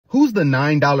Who's the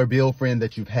 $9 bill friend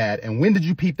that you've had, and when did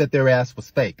you peep that their ass was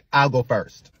fake? I'll go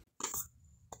first.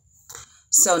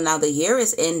 So now the year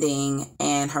is ending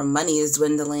and her money is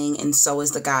dwindling, and so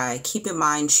is the guy. Keep in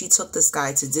mind, she took this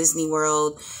guy to Disney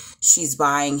World. She's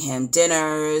buying him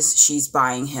dinners. She's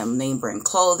buying him name brand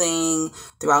clothing.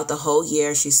 Throughout the whole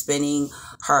year, she's spending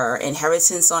her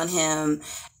inheritance on him.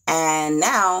 And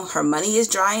now her money is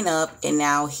drying up, and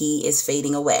now he is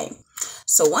fading away.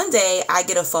 So one day I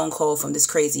get a phone call from this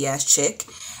crazy ass chick,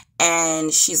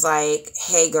 and she's like,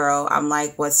 hey girl. I'm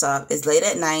like, what's up? It's late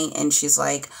at night. And she's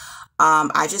like,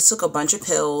 I just took a bunch of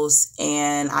pills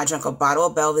and I drank a bottle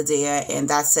of Belvedere, and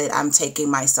that's it. I'm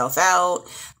taking myself out.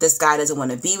 This guy doesn't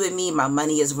want to be with me. My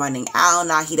money is running out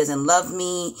now. He doesn't love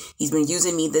me. He's been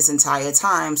using me this entire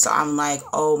time. So I'm like,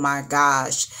 oh my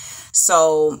gosh.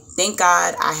 So thank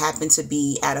God I happened to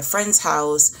be at a friend's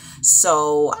house.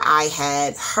 So I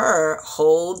had her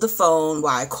hold the phone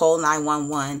while I called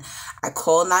 911. I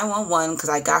called 911 because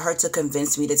I got her to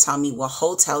convince me to tell me what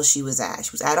hotel she was at.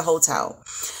 She was at a hotel.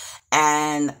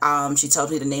 And she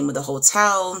told me the name of the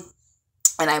hotel,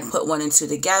 and I put one and two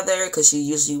together because she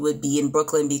usually would be in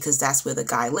Brooklyn because that's where the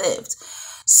guy lived.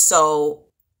 So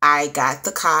I got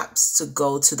the cops to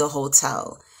go to the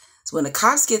hotel. So when the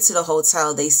cops get to the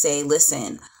hotel, they say,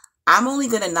 listen, I'm only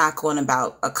going to knock on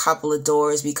about a couple of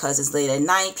doors because it's late at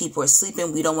night. People are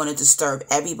sleeping. We don't want to disturb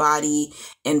everybody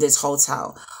in this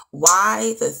hotel.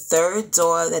 Why? The third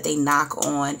door that they knock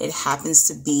on, it happens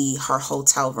to be her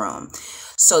hotel room.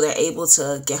 So they're able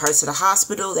to get her to the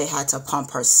hospital. They had to pump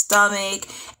her stomach,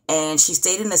 and she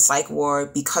stayed in the psych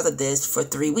ward because of this for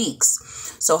 3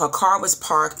 weeks. So her car was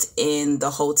parked in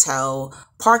the hotel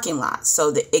parking lot,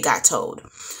 so that it got towed.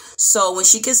 So when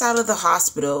she gets out of the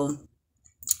hospital,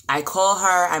 I call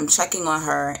her, I'm checking on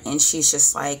her, and she's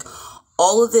just like,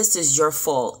 all of this is your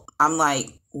fault. I'm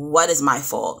like, what is my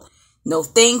fault? No,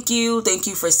 thank you. Thank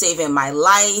you for saving my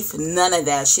life. None of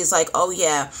that. She's like, oh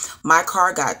yeah, my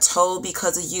car got towed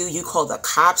because of you. You called the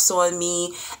cops on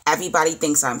me. Everybody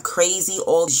thinks I'm crazy.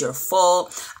 All is your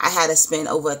fault. I had to spend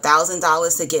over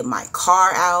 $1,000 to get my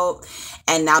car out.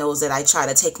 And now knows that I try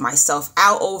to take myself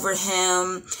out over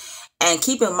him. And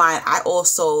keep in mind, I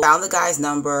also found the guy's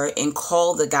number and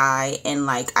called the guy, and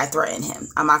like, I threatened him.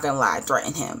 I'm not gonna lie, I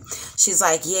threatened him. She's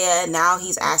like, yeah, now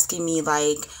he's asking me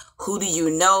like, who do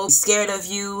you know? He's scared of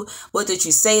you. What did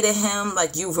you say to him?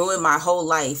 Like, you ruined my whole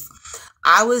life.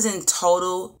 I was in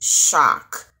total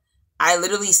shock. I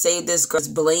literally saved this girl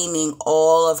blaming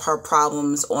all of her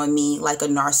problems on me like a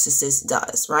narcissist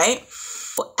does, right?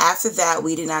 After that,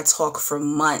 we did not talk for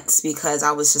months because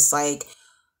I was just like,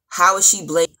 how is she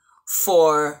blamed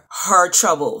for her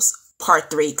troubles? Part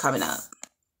 3 coming up.